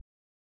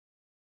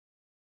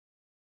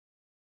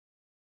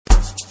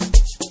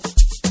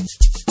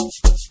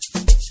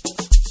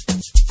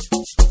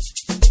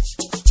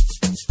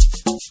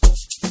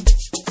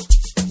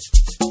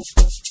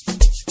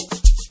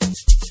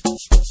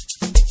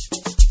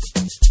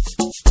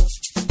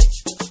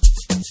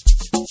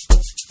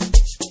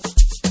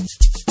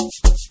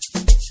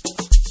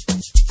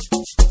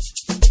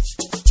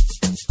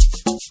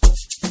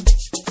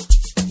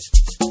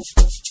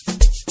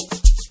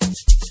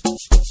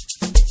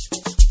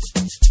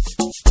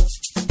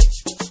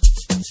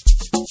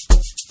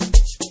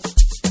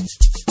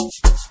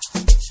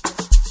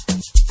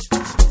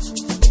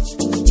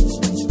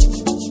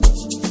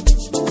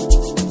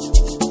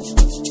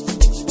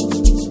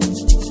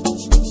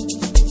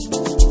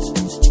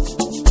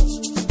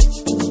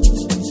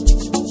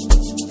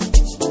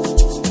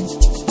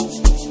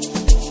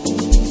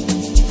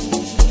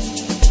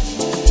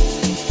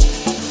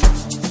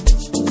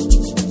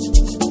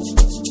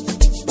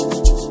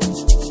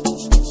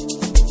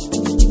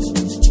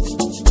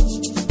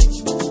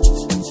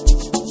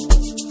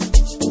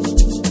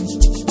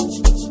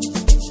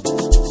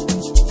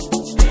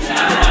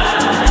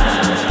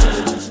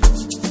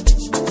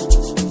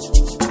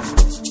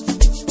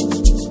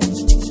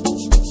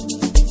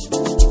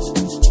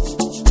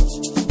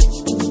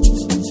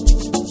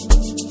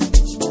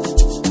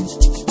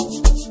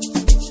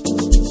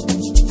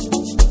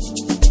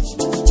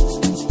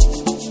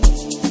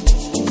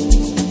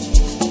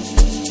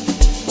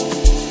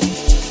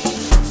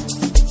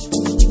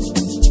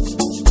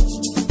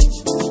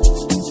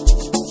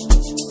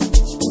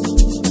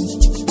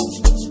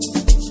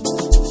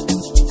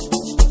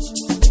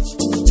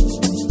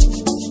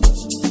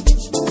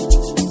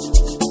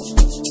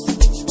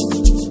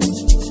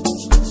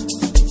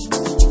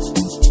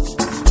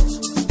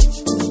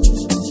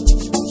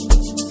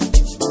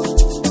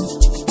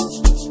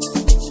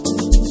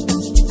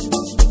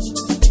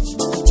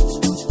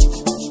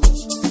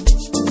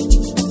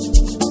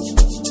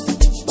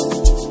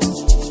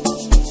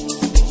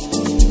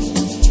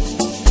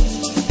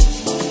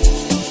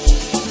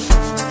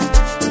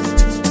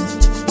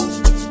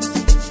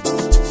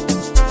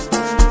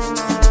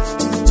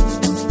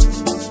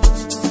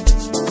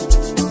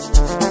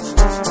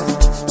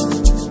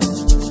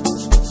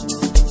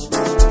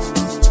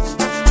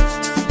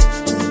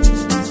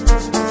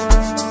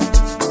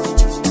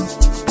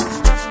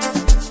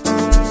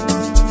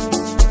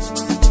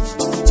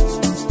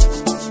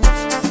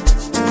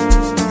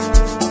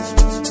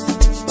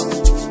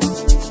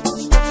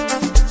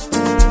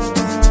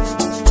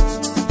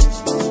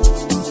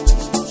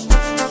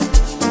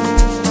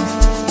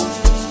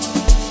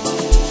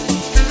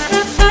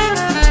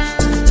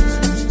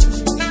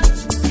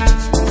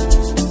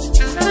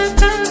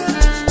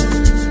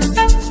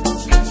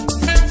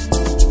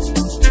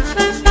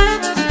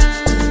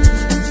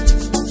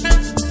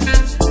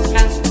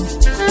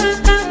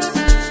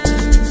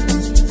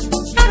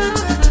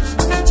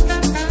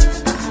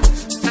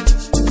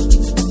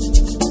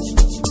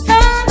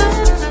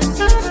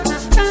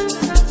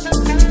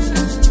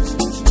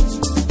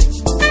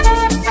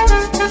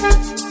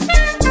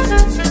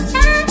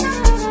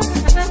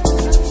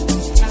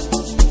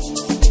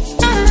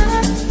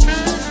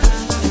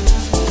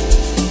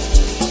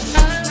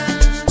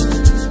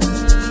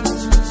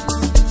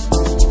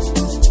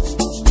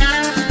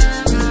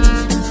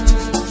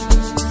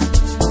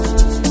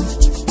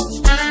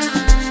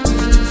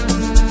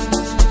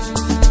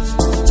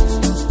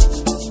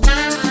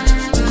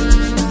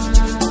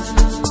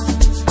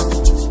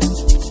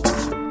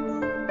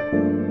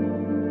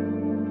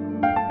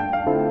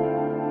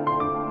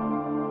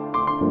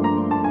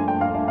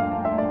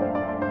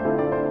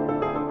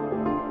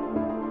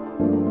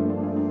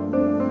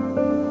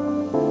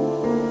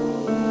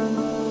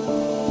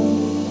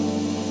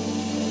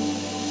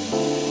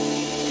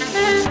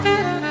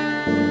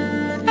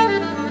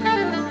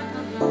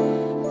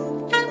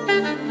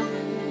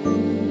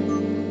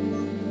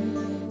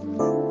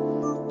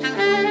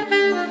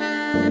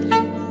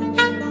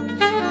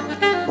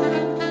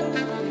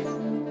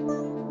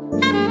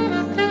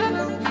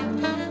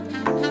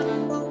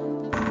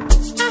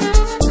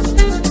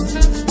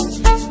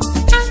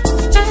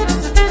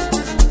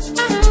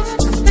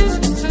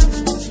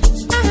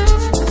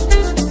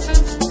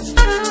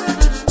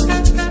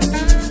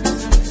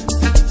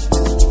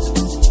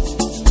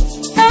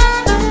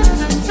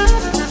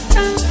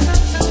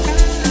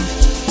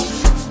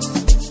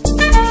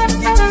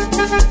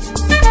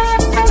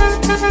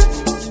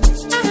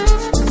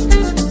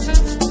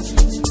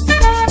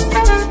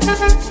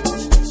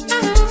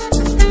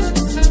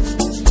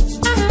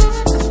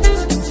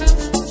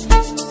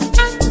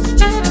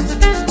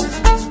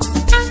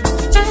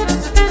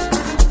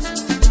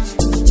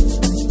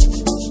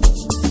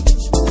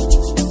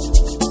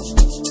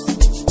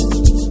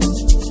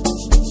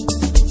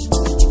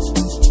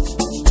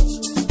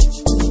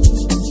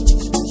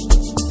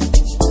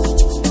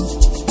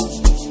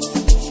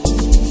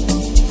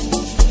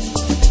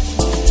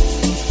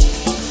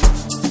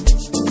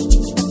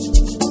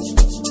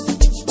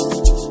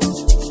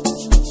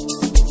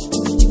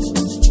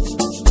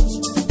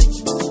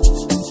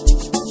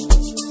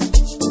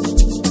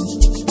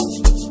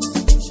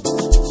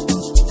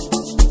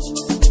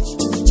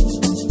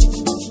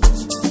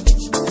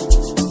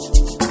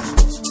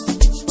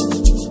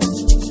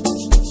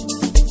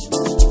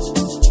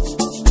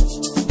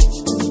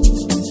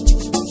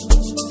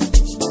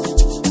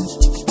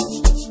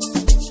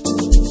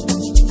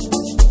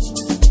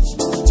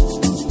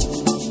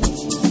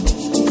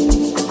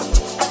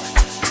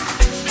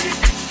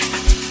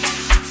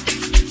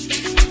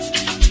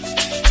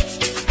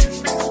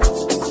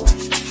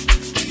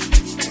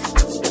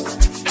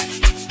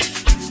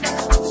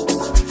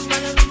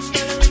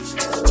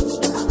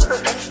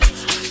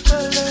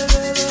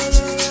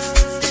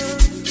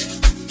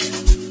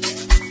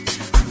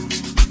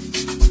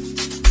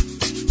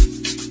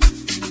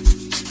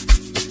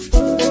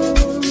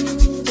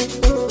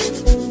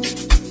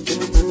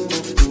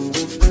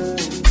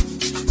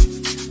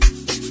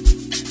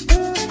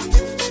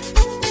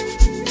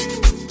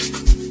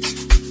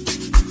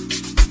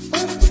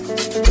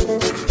La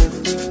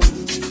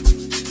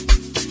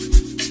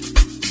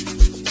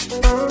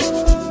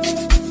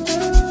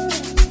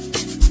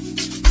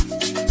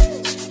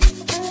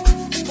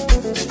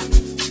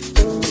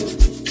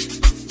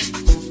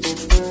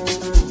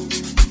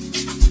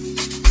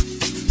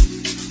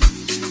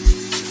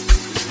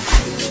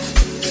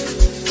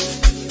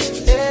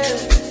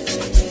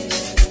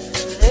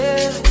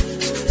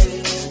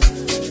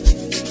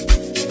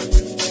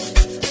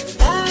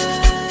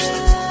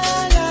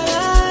la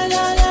la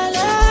la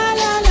la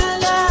la la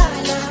la.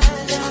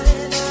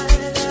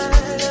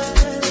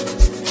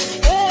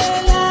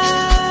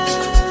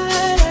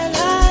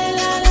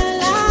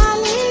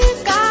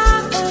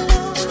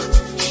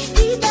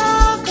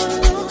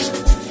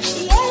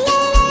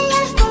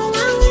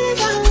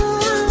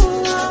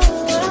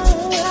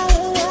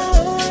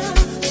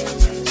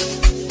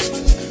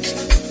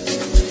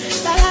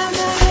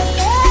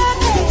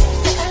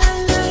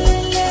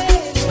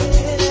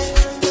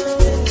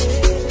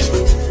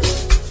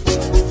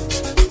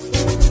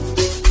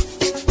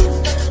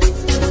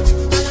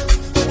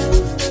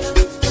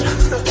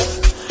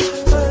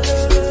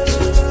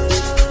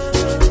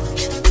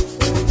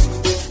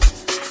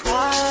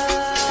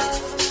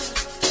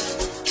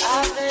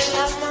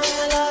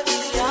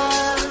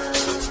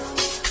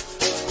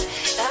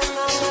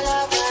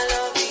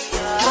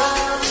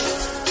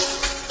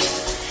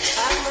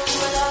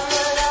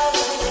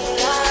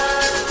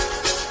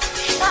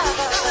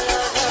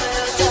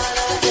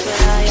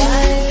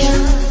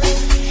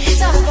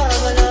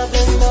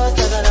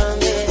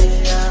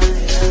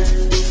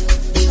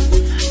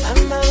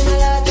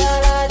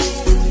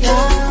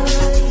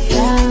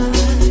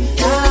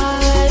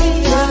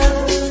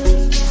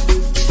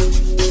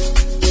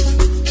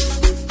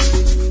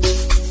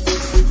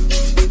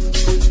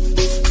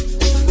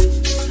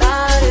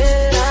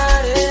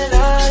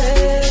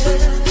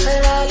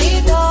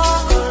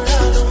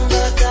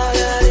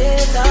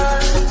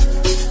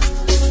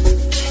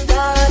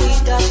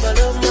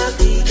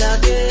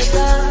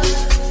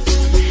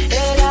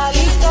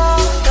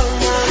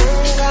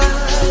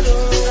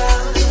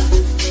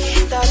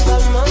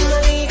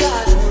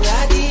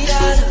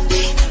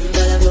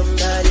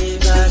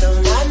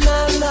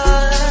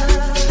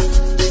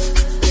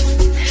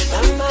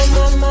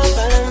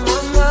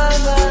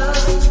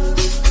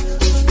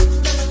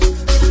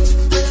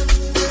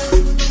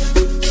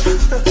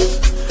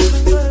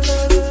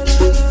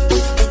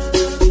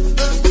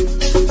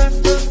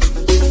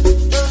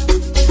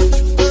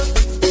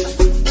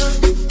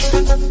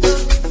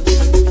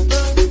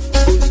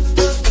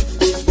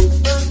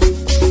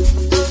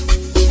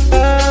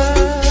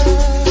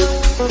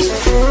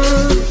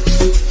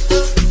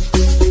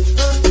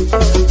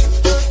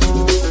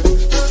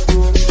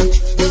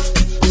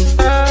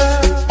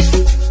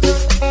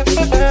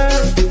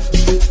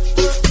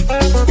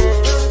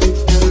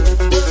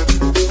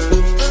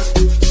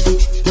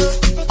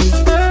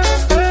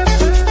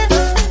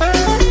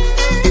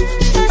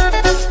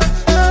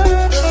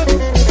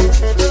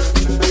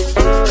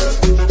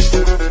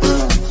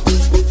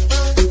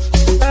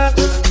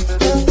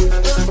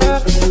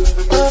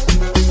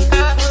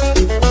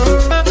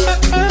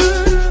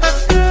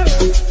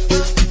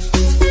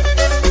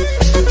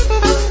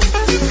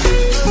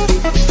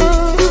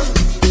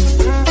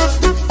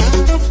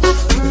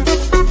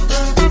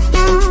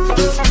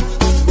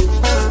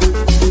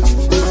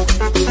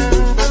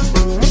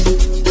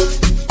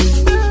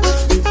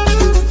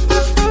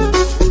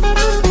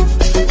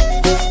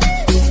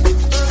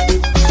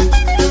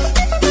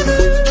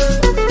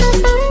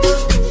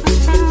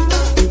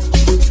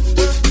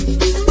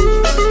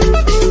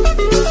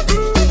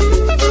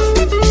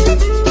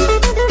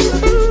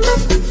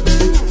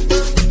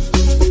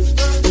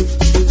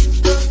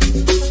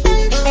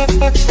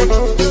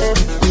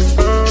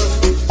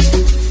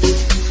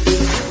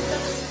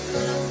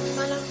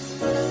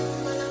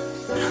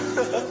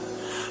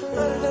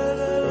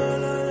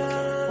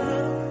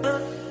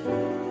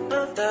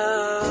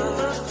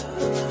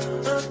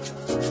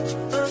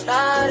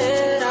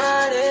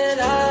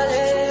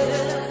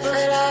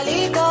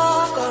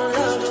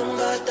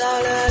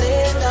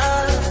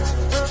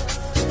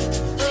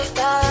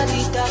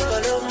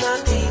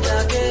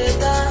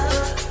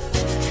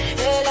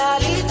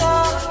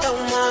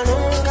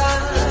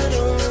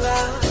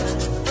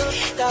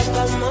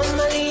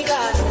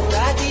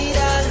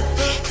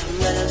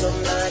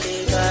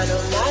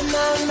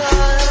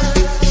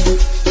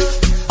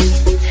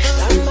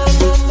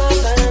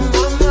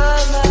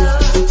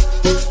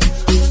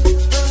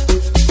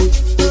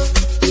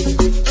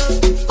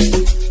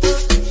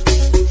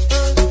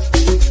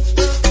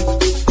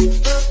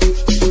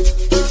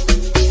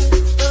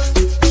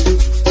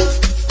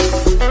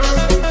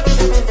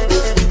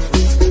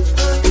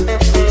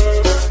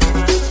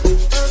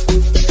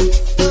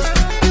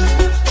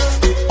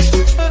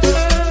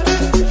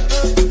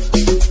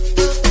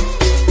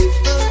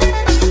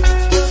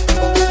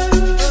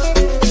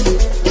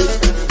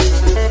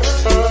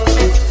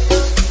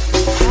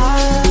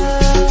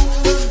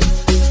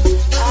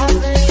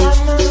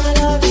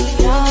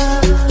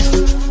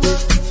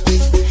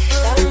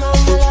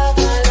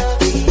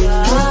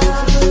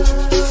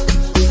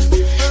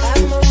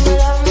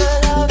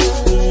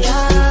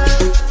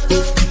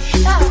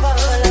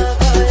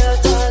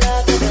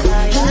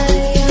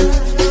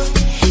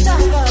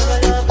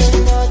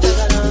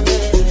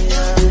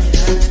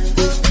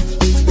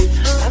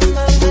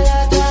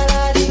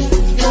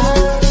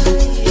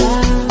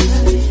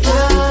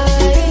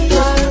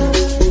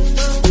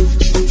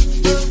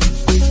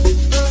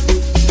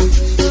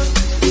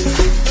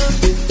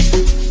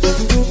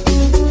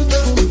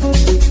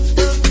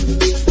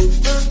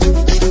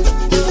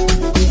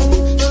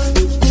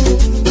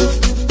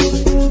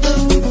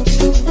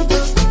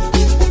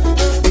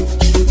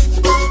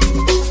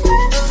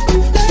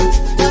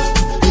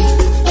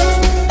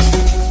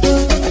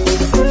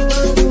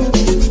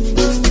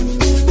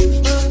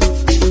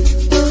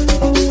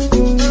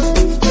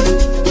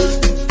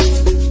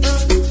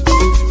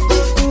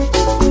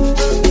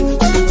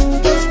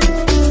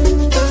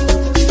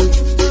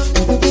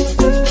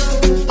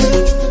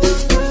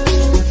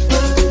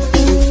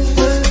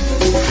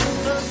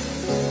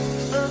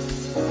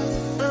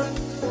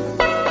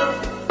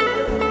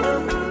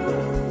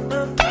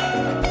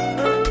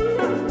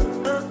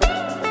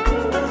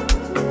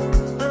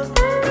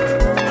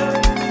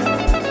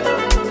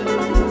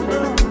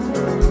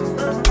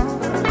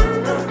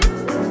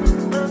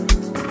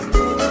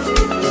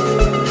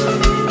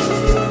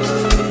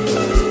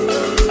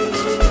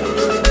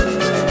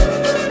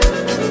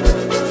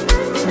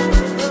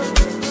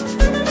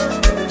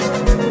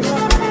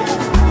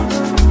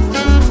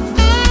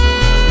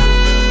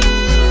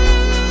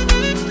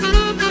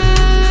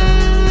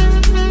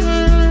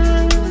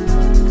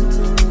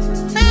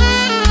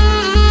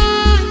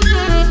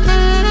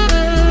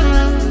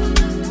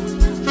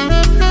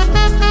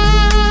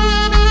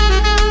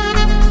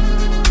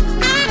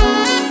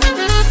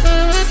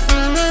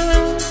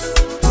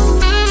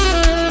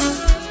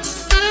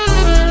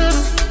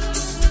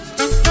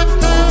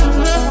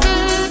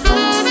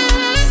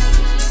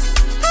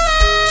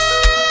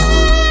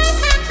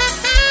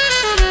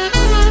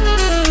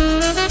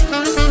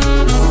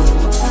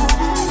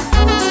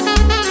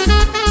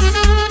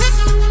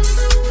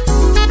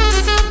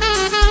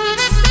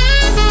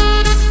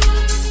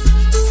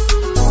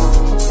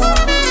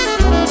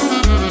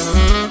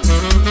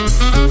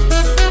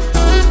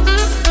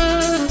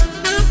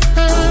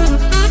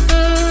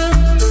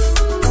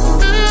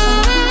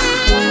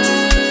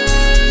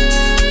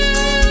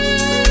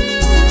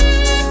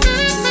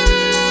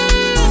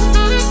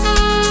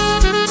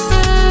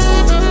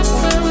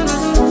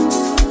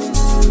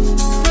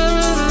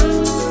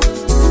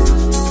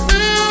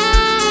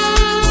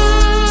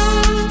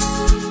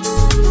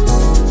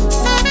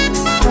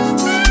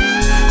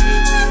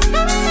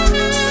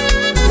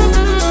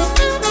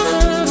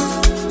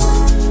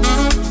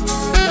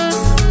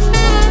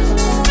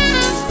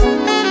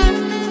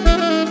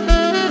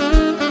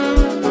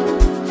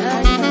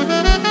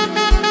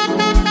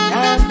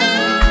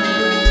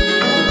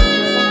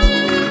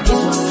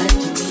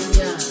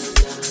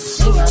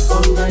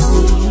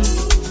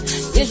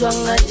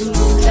 ngathi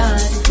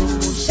ngithanda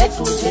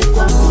useduze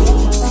kwami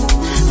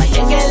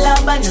ayekela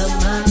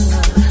banamanga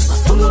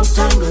bafuna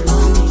uthando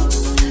lwami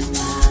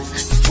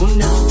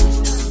ngifuna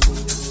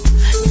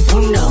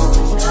wena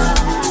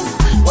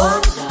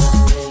woza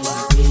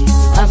baby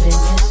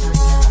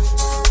amenesana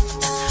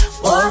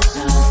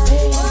woza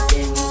baby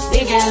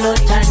nigelo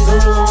thando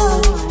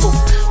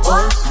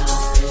woza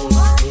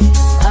baby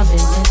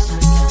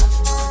amenesana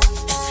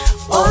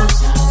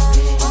woza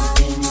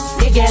baby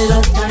nigelo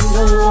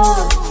thando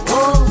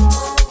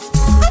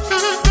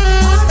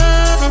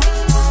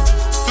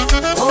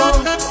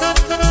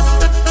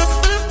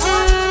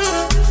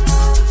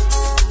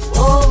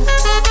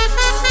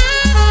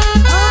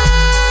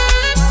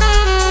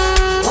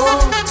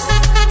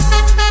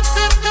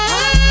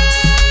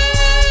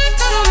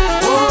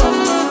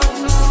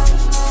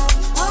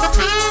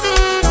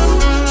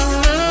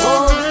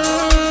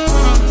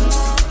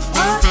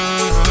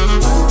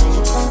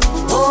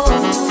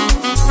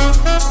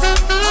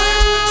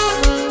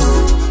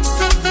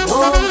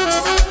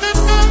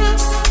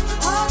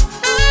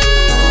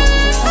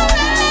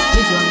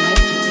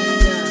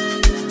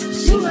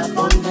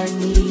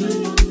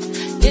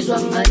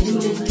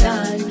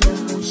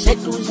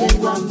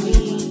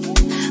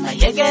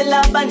ayekela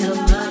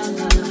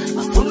banamanga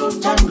bafuna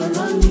uthando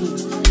lwami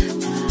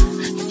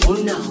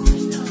ngifuna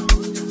wena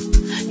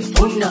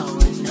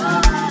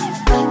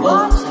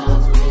woza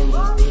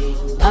baby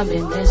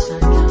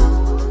amenesana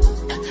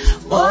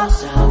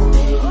woza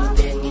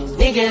baby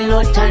nigelo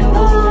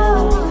thando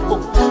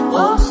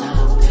woza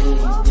baby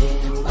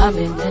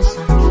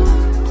amenesana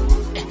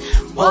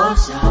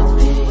woza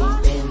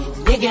baby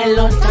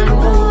nigelo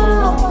thando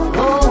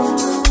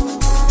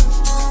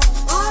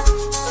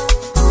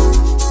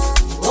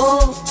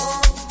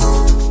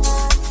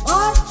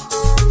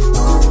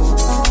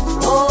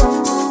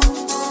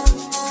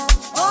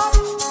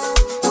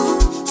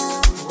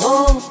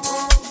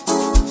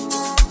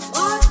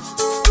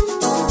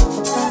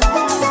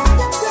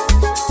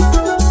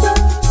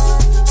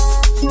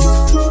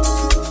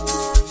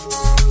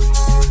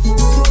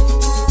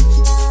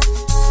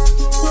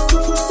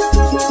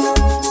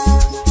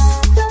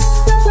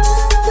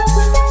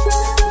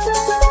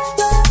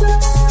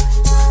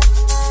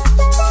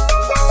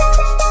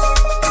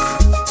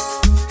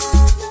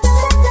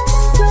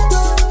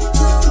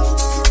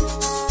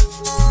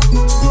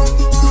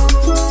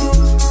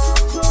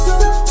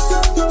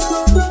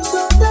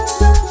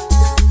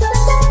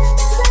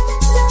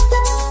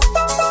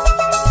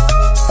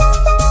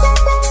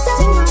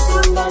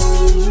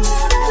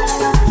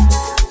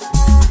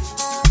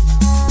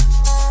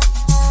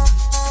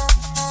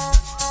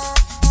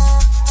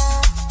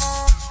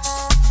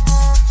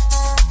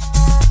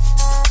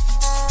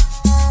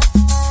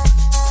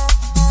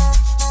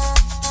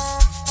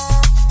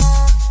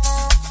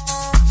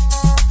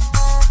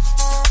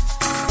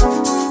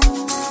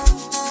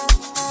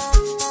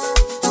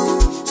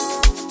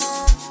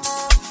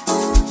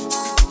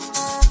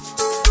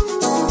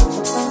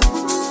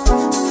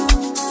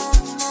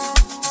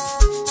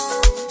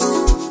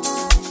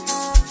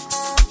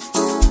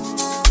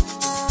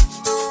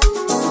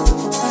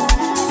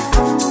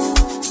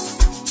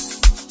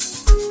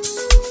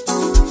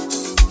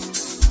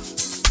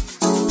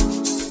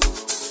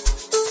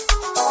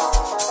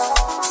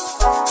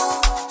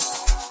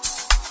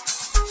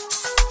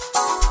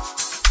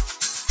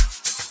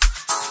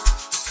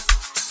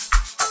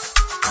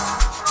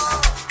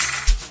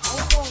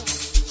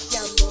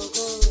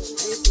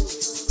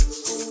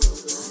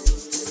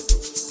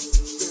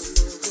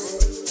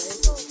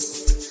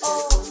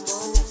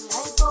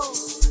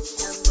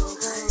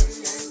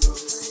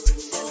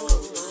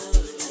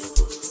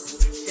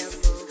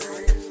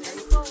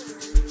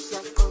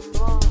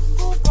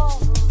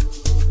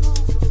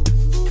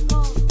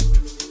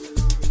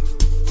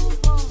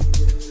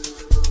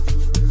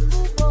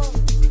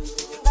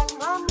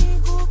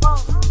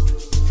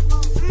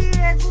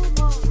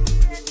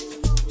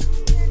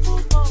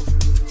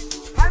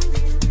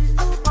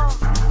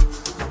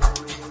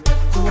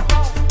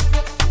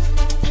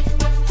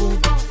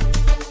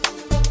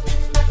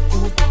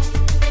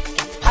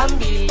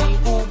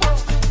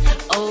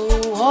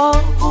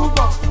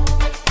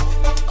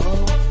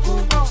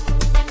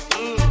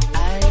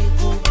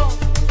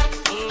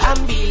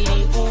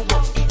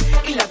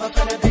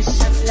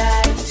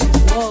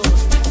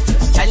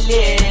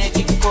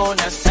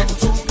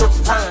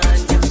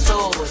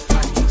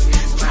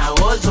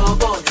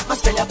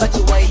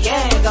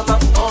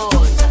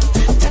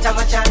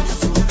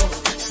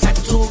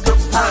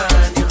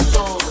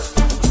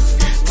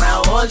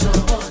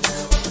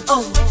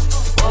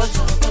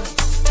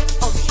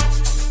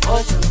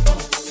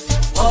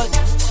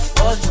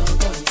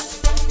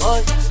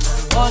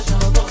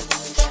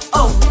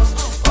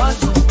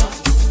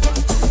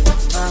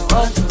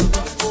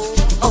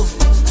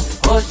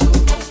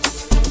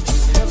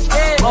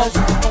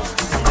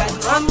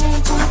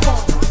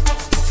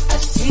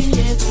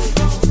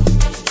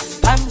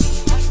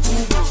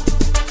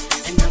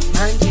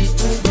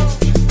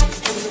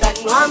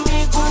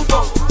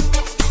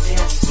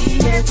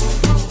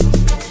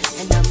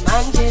And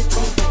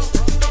I'm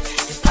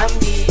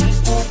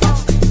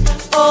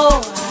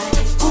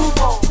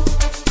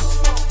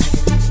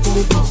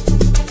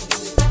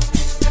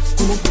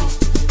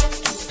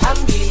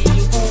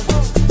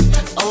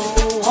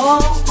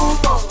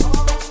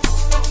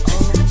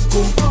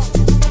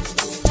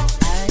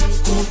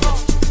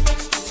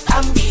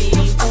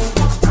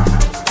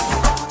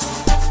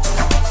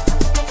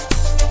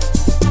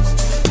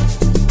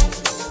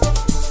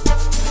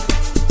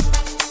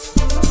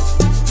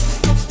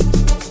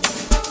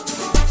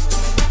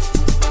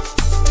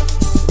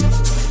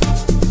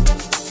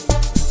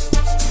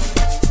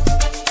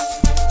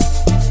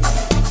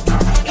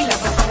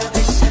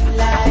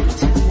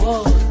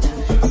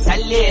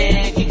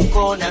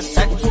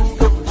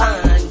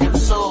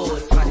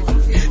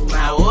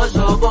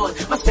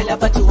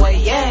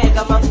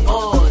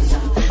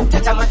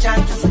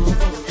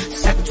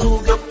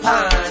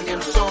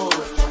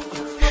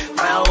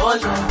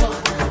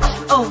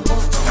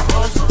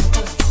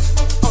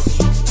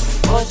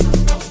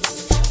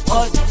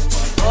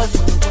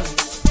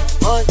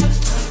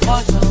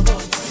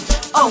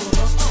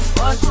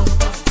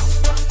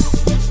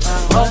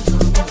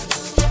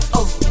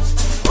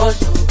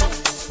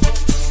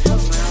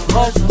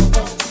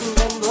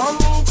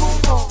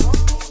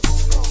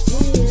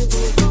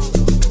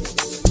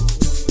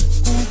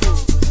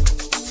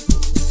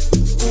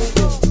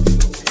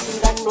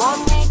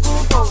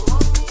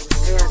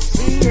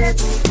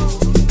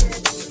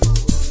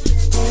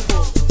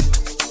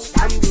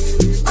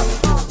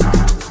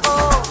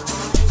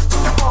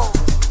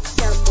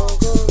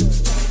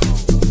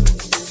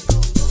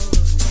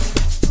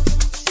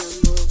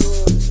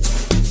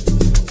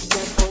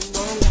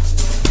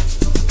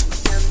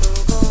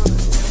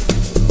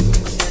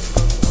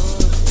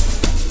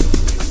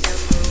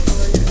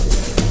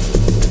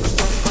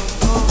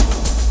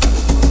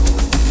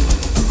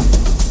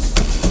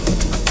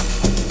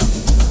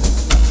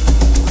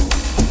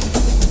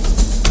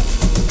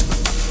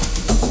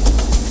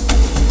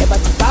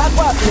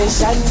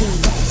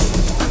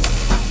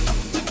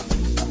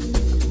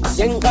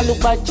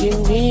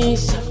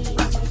Bajimisa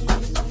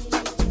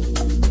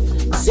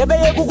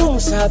sebeye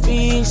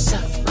kukungisabisa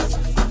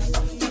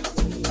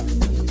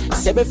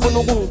sebefuna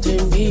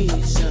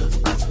ukungithembisa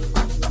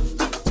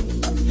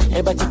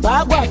ebathi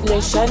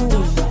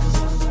bakwakuleshanisa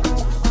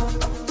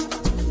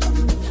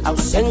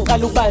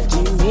awusengiqala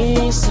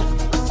ubajimisa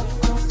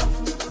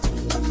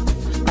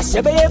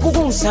asebeye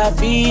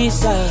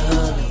kukungisabisa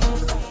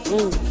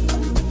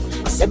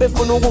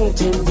sebefuna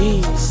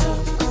ukungithembisa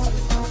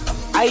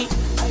ay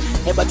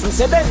ebathi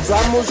umsebenzi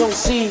wami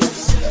uzongisiza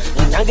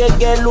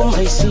nakekela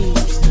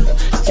umayisiza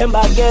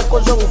themba akekho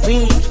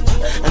ozongivika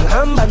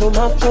ngihamba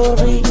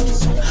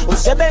nomaphorisa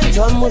umsebenzi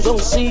wami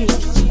uzongisiza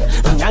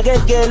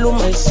nakekela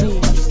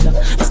umayisiza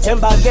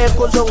themba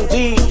akekho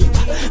ozongivika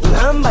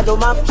ngihamba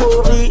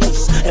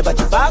nomaphorisa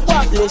ebathi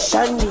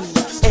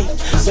bakwakuleshanisa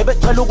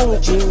sebeqala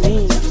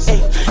ukungijimisa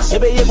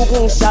sebeyeka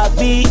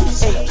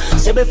ukungisabisa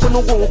sebefuna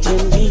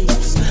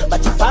ukungithembisa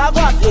bathi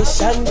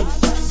bakwakuleshanisa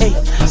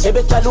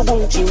sebeqala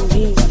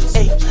ukungijimisa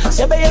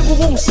sebeyeka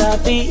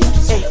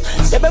ukungisabisa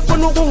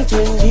sebefuna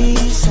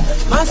ukungithembisa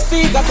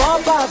masifika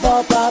bopa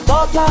bopa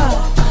bopa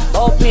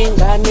bopa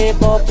ingane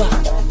bopa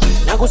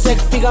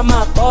nakusekufika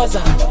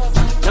amabhoza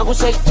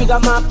nakusekufika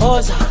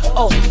amabhoza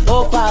oh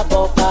bopa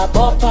bopa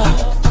bopa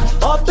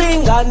bopa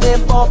ingane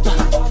bopa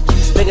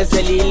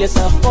sibekezelile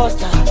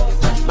safosta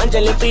manje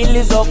lempilo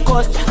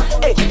izokosta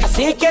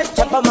asike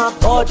chapa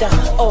amabhoda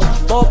oh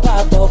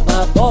bopa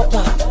bopa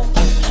bopa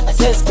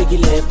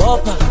asesibhekile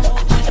bopa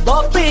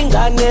bopa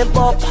ingane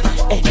bopa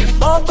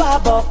bopa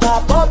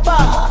bopa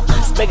bopa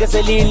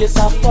sibekezelile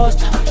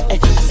safosta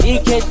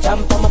asike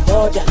chapa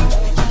amabhoda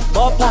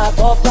bopa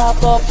bopa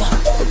bopa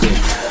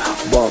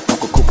bopa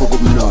kukhupha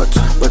kumnotho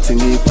bathi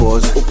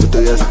ngiyibhoza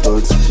ubhudo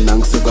yasidonsa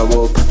nangiseka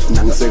bopa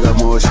nangiseka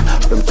mosha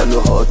bemntana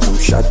hot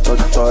umshot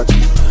tot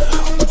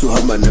uthi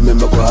uhamba nami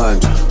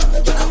emakwahanja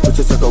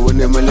uthi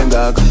sakawone imali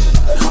engaka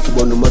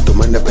ubona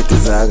umadomane aphethe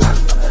zaka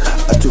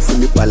athi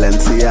ufuna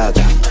ibalance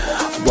yaka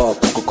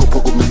bopa kukhupha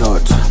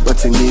kumnotho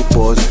bathi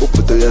ngiyibhoza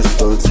ubhudo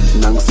yasidonsa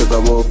nangiseka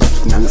bopa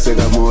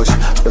nangiseka mosha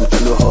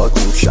bemntana hot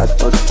umshot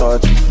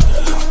tot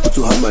uthi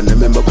uhamba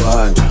nami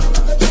emakwahanja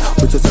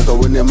uthi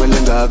sakawone imali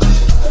engaka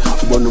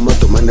ubona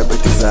umadomane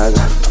aphethe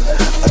zaka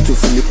athi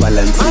ufuna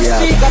ibalance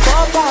yaka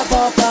bopa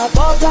bopa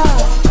bopa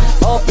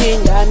bopa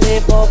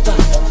ingane bopa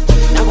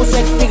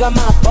nakusekufika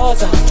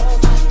amabhoza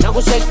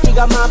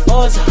nakusekufika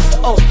amabhoza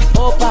oh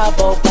bopa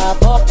bopa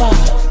bopa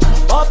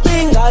bopa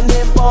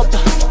ingane bopa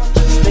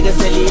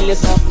sibekezelile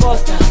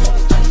safosta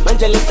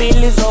manje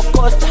lempilo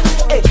izokosta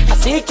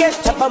asike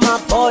chapa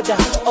amabhoda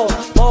oh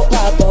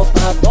bopa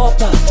bopa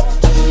bopa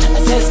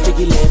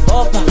asesibhekile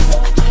bopa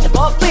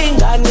bopa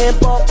ingane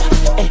bopa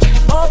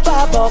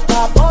bopa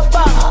bopa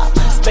bopa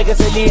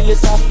sibekezelile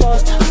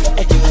safosta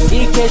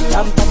asike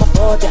chapa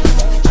amabhoda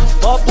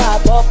bopa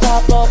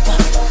bopa bopa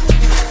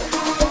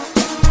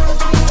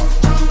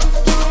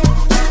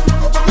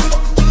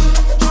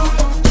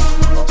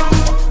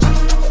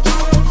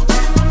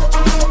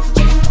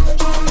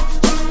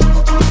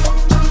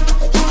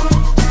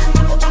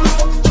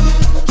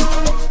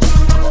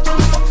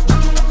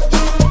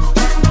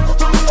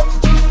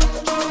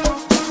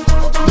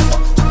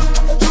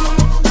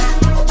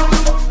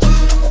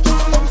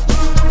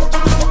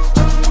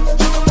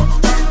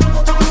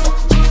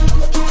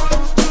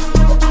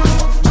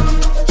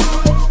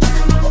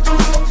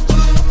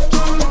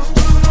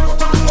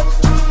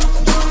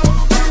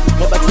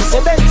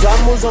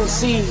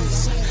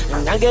uzongisiza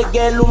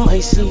ngakekela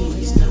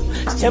umayisiza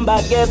sithemba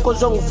akekho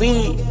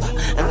uzongivimba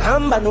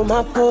ngihamba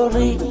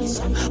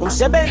nomaphorisa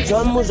umsebenzi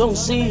wami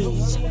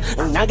uzongisiza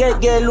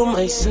ngakekela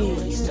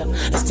umayisiza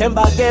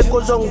sithemba akekho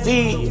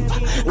uzongivimba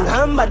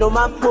ngihamba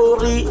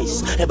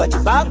nomaphorisa bathi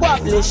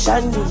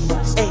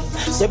bakwableshanisa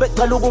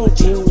sebecala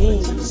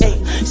ukungijimisa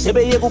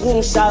sebeyeka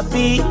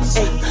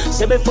ukungisabisa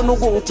sebefuna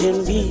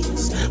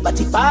ukungithembisa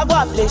bathi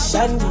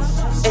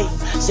bakwableshanisa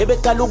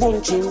sebecala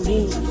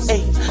ukungijimisa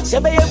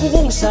sebeyeka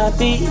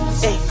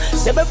ukungisabisa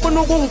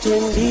sebefuna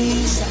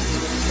ukungithembisa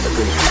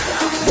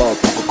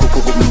bopha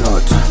kukhupha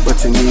kumnotho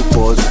bathi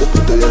ngiyibhozi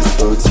ephuto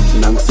yesidothi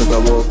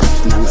nangisekabopha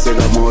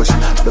nangisekamosha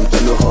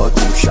lomntana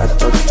uhoda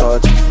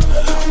umshatotot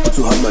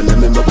uthi uhamba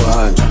nami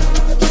emakuhanja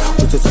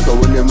uthi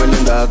sakawona imali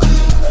engaka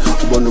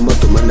ubona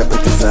umadumane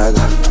aphethe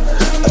izaka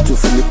athi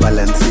ufuna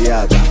ibhalansi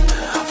yaka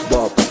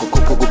bopha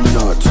kukhupha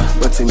kumnotho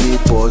bathi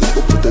ngiyibhozi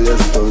ephuto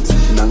yesidothi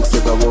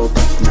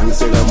nangisekabopha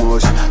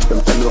nangisekamosha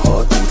lomntana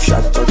uhoda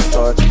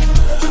umshatotot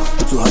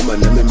uthi uhamba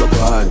nami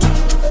emakuhanja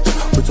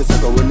uthi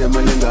sakawona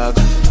imali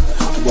engaka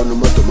ubona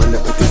umadumane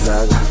aphethe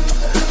izaka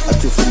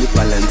athi ufuna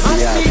ibhalansi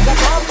yaka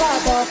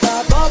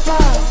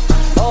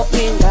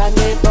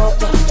opingane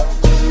bopa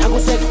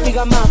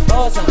nakusekufika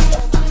maboza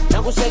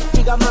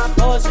nakusekufika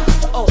maboza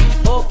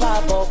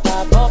bopa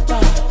bopa bopa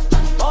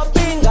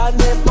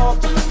opingane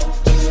bopa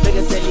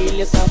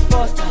sibekezelile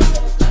saposta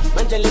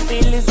manje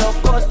lempili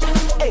zokosta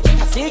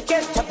asike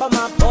chapa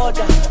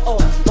maboda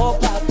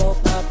bopa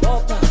bopa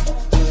bopa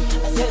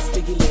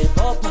asesifikile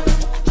bopa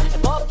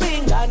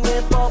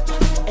opingane bopa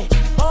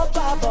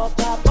bopa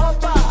bopa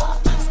bopa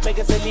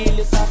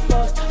sibekezelile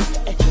saposta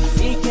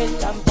asike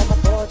chapa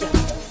maboda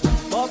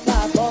bopa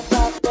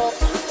bopa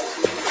bopa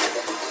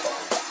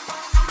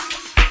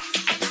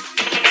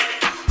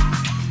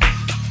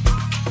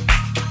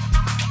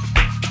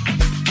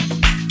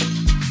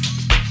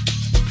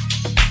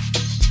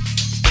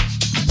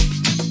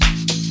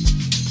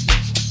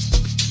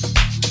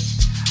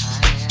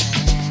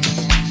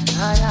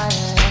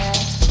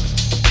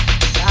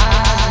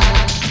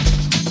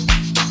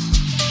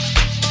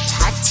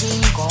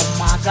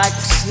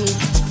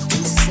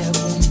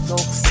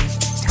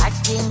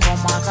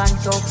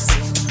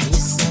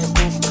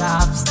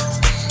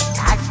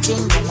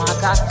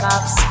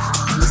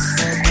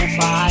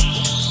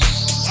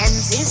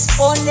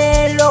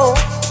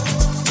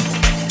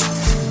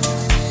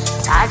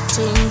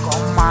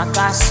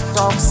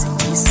Stocks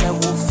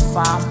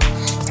isekufama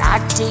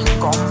thatha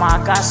ingoma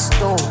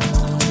kaStock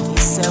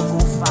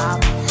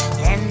isekufama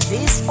yenza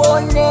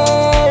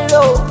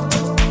isibonelo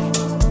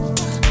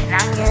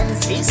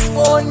nangenza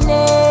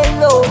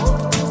isibonelo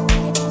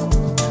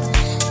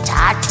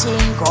thatha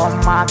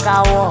ingoma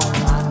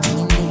kaWonga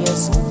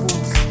nginikeza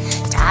ukudla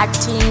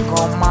thatha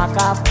ingoma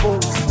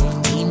kaBuhle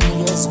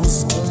nginikeza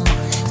uZuma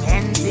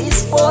yenza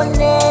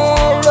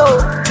isibonelo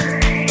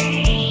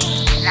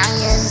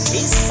nangenza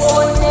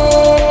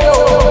isibonelo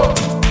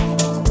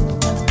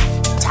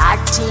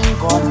thatha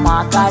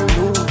ingoma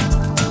kaLu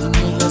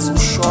nginikeza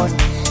uShona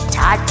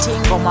thatha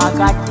ingoma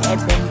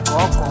kaDurban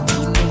Gogo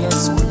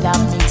nginikeza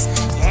uLamix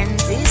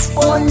yenza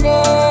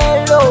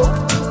isibonelo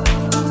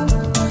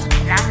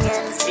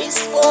nangenza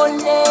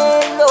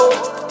isibonelo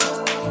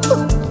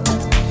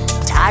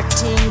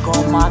thatha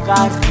ingoma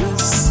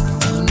kaReese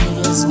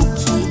nginikeza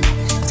uKilla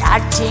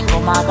thatha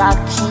ingoma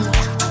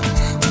kaKilla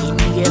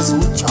nginikeza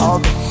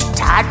uJobe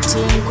thatha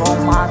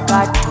ingoma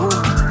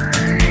kaDube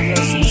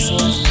nginikeza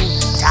uSoulful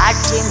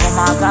thatha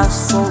ingoma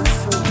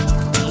kaSoulful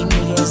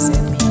nginikeze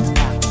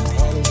mina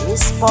phela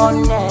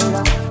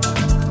isibonelo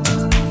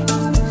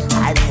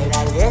hayi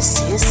phela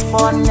lesi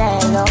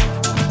isibonelo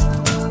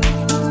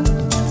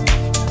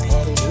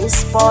phela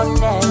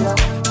isibonelo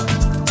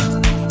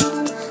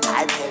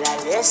hayi phela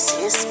lesi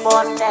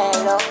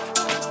isibonelo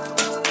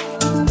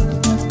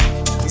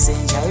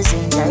izinja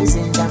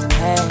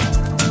phela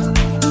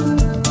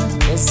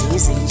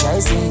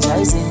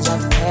izinja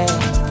phela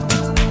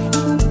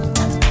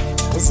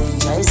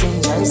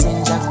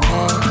izinja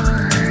phela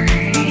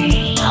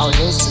awu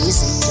lezi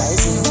izinja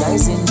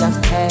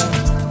phela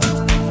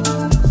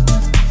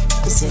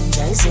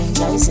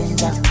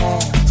izinja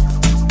phela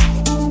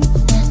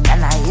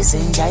lana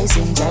izinja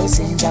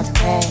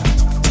phela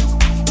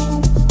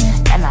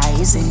lana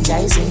izinja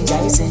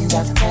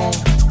phela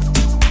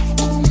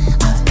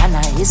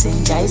lana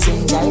izinja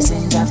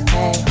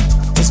phela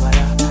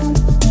izwala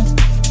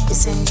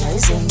izinja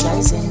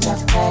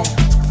phela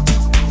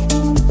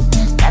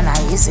lana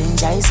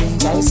izinja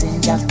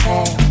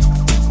phela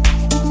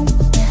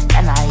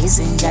lana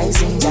izinja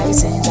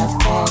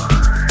phela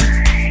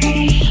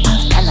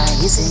lana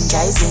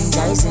izinja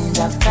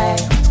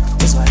phela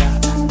izwala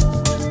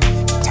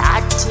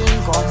thatha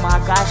ingoma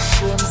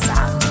kaShimza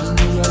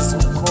nginikeza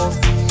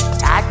uKhofi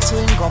thatha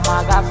ingoma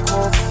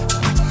kaKhofi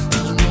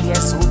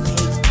nginikeza uKB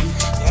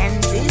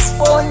yenza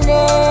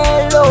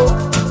isibonelo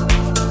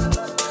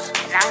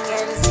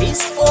nangenza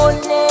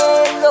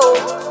isibonelo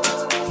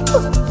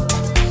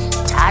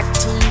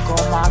thatha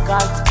ingoma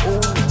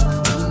kaCulu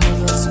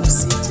nginikeza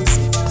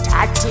uCitizen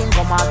thatha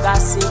ingoma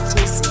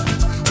kaCitizen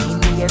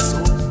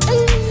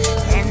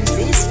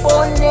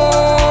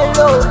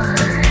isibonelo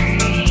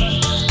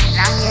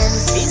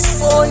nangenza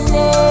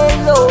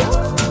isibonelo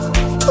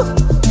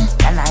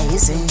lana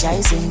izinja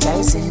izinja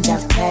izinja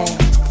kuphela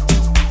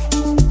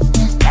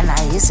lana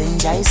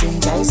izinja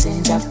izinja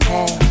izinja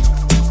kuphela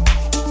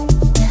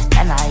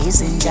lana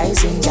izinja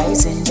izinja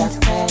izinja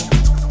kuphela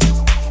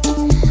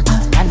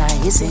lana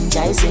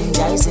izinja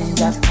izinja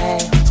izinja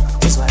kuphela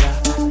izwala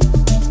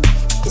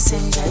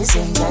izinja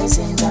izinja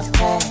izinja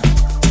kuphela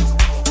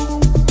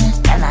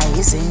lana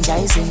izinja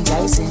izinja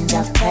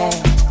izinja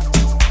kuphela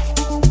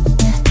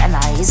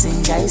lana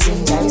izinja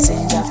izinja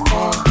izinja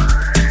kuphela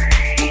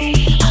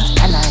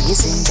lana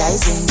izinja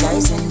izinja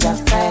izinja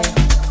kuphela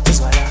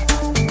izwala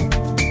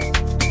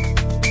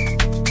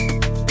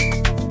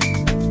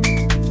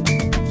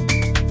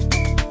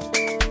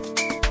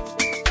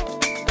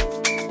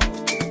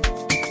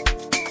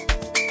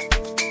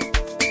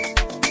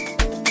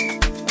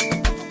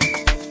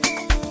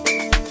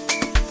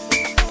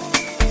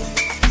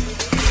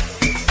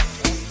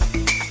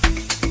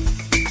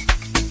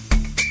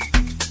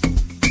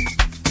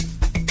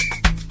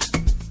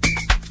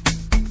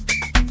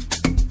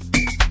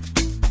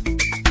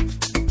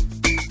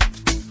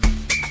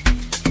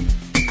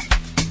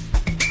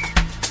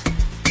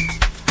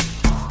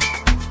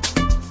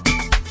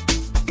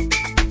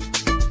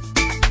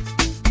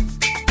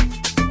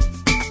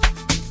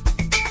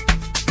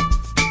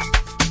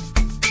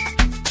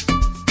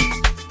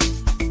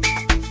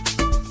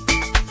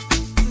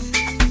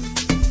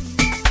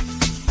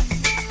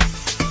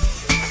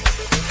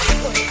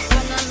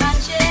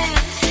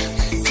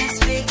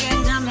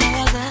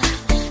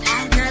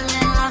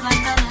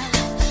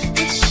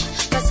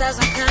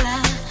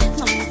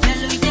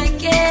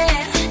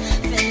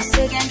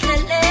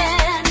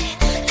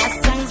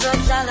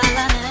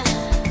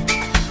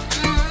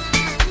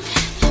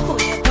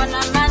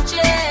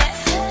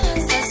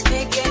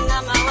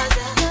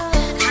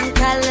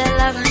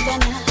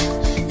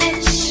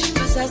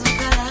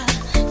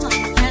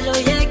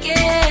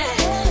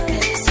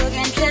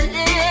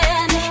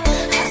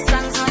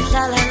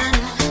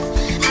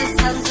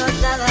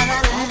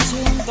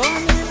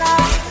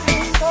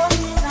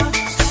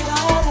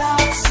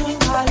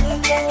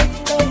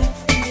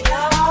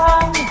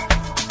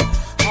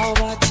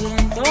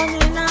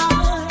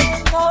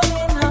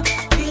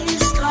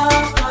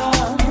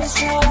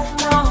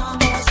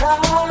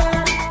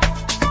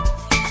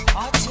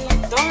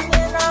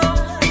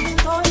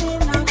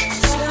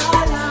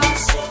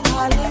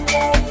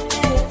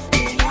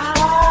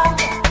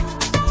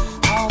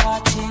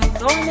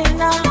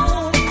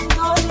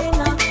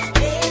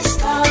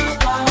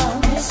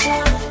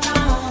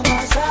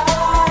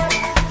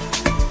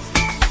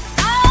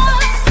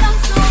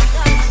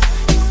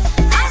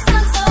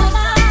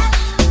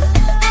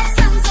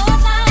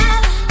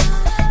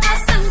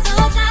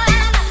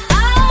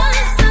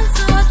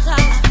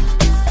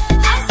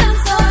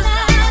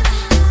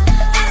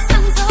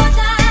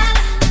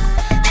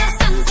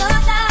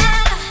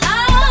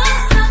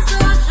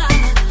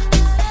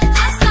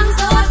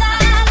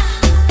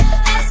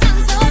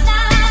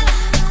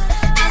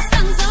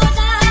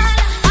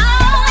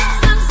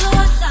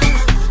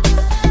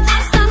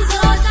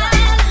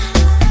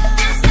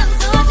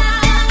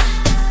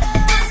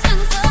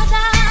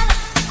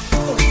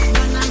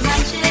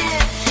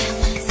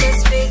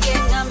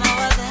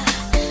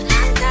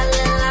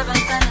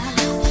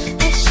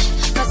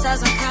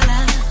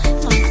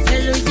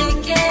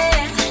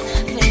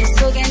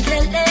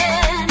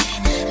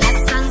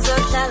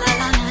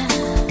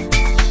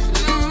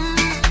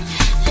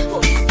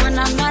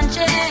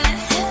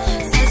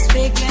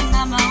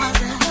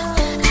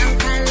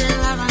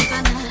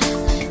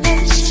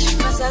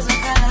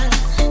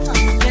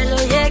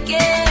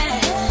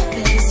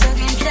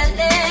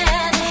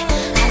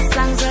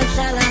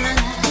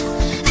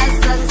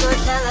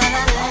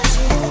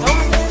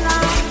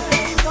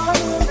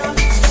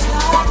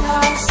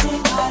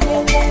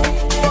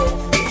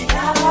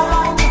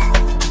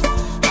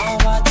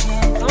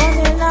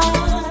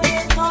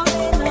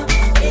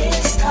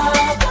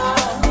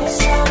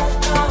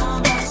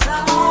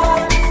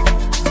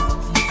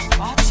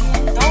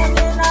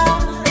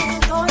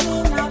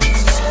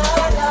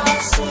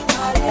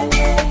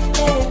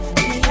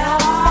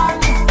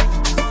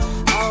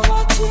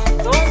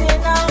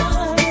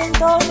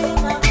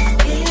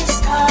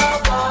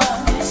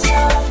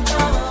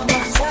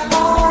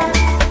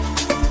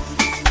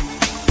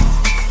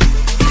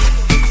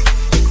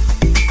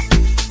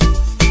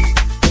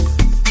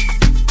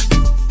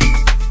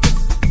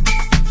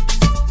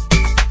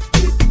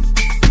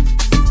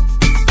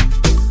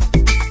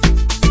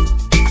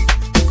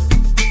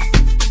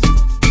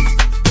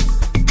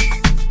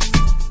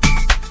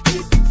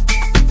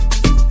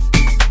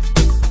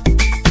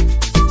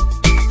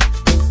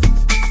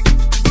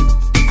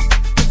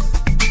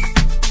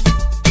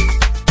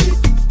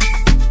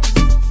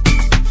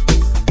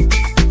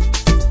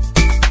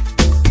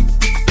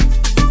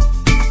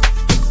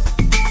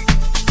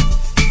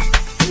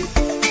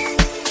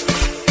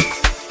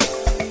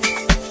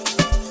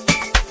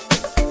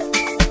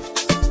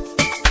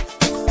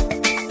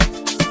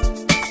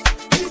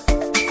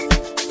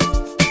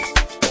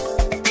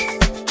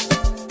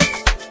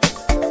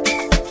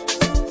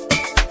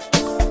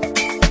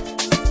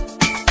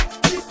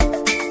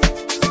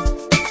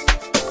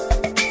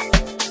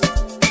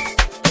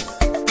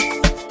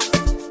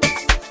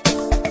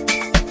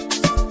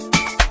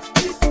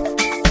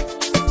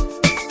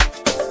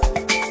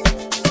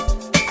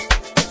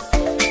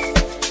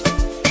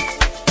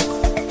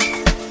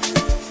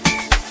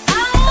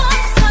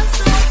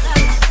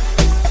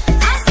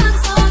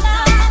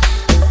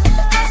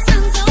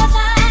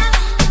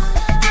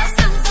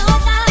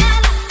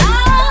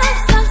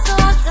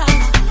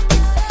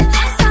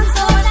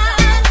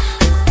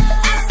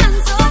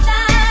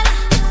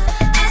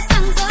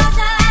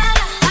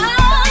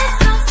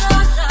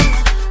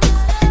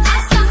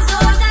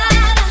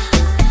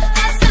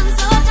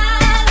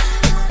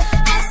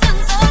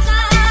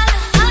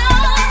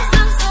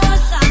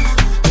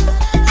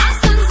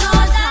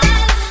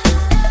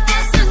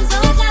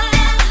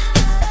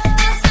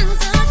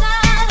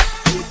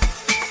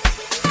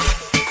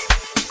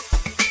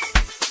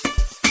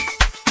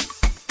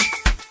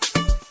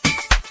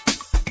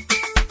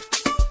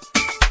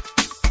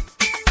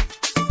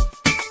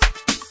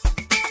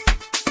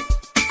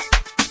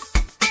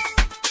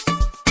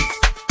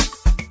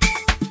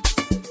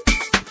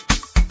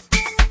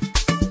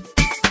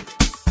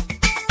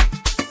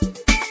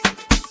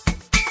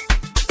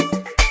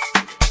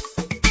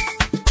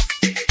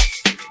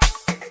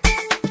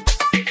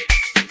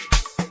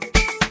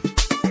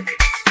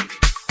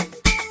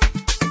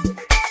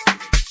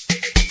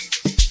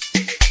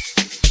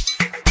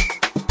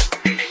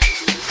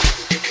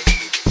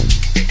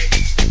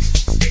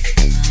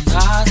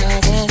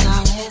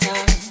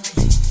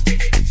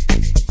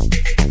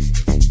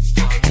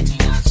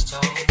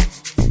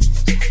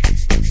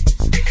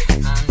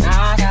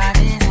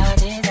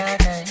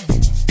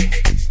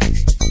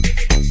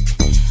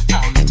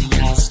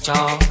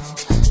ngiyazijova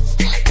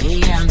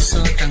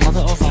ngiyamsoda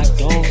ngoba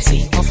overdose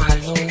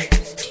overload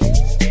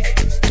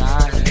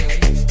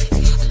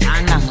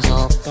lana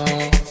ngizopopa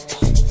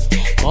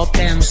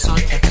popa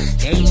emsoda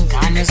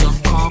ngey'ngane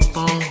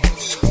zokopo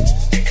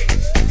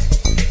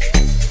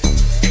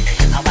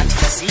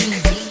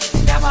abathizimbi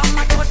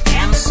ndabamadoda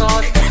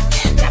emsoda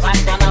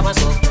ndabantwana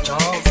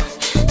bazokujova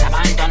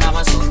ndabantwana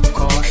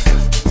bazokukhohlwa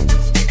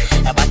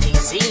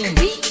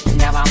abathizimbi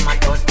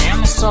ndabamadoda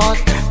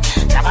emsoda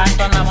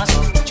ndabantwana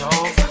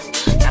bazokujova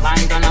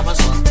ndabantwana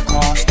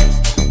bazokukhohlwa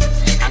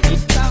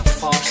angidla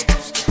foster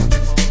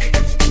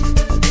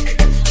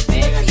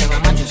beka hleba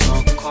manje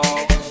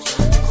uzokukhohlwa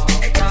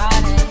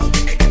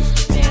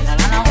beka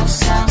lana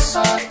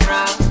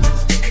usensoda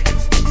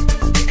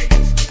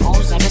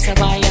phuza bese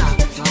baya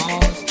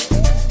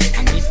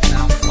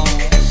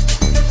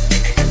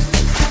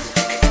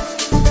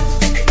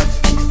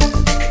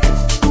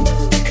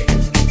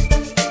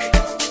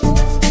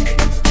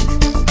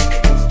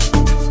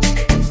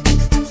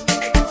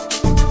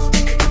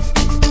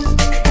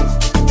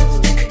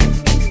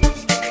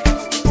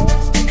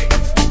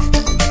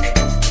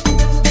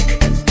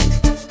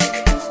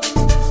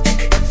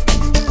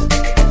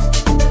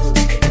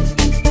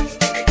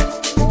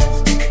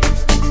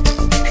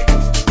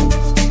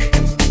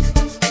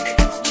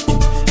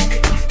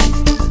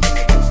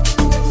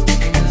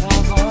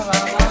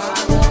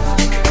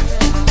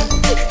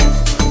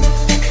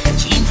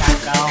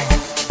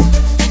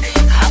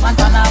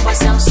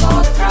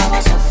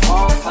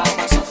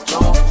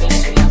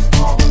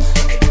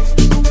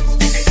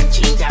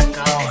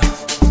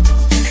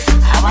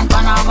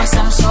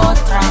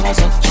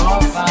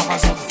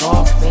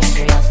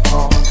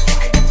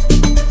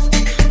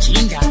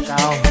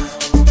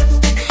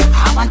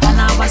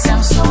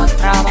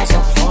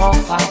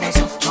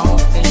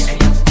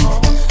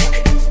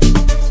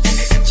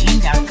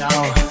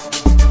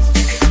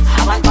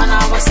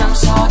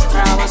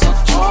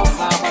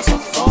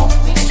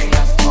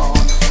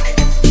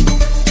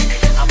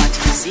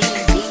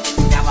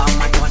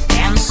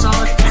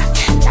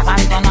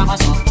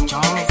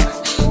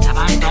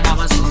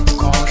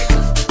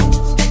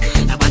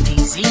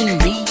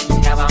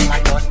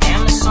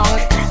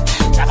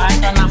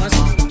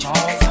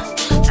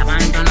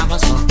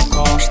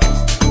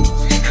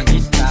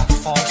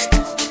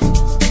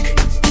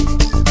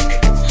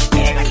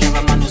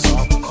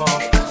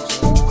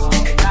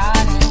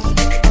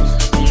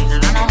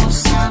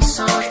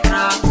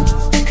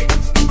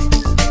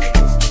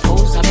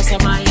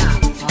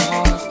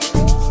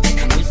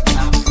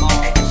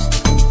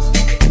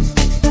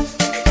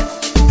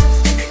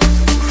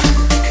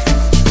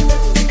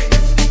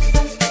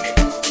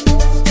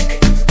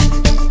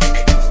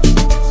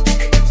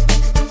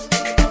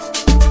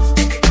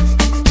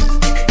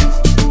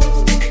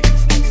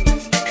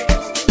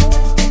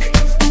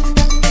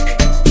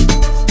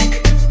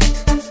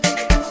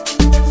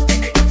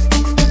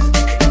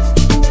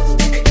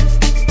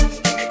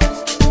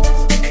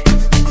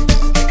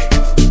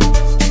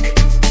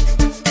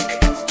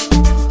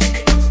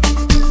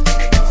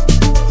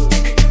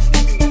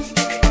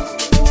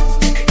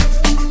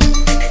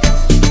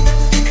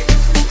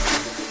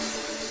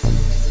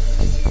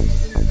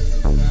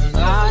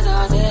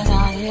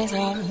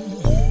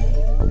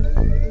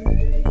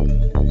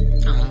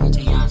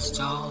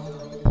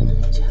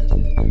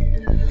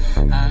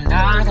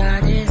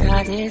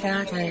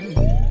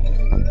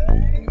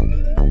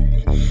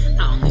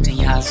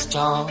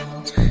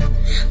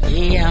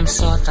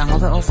ngiyamsoda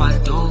ngoba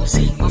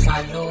overdose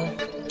overload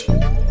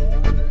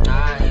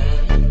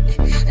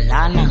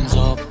lana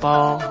ngizopopa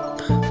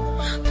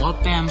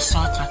popa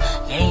emsoda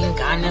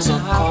ngey'ngane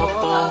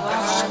zokopo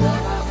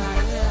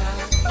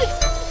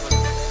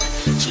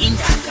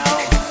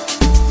jindakawo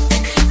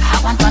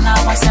abantwana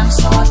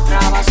basemsoda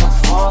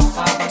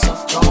bazokufofa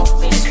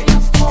bazokujova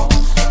esuyaphola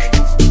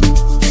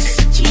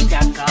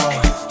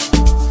jindakawo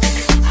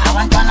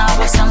abantwana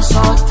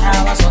basemsoda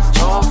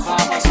bazokujova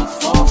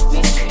bazokufofa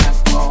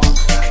esuyaphola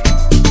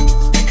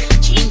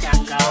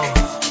jindakawo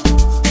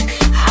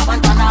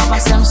abantwana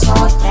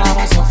basemsoda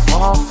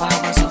bazokufofa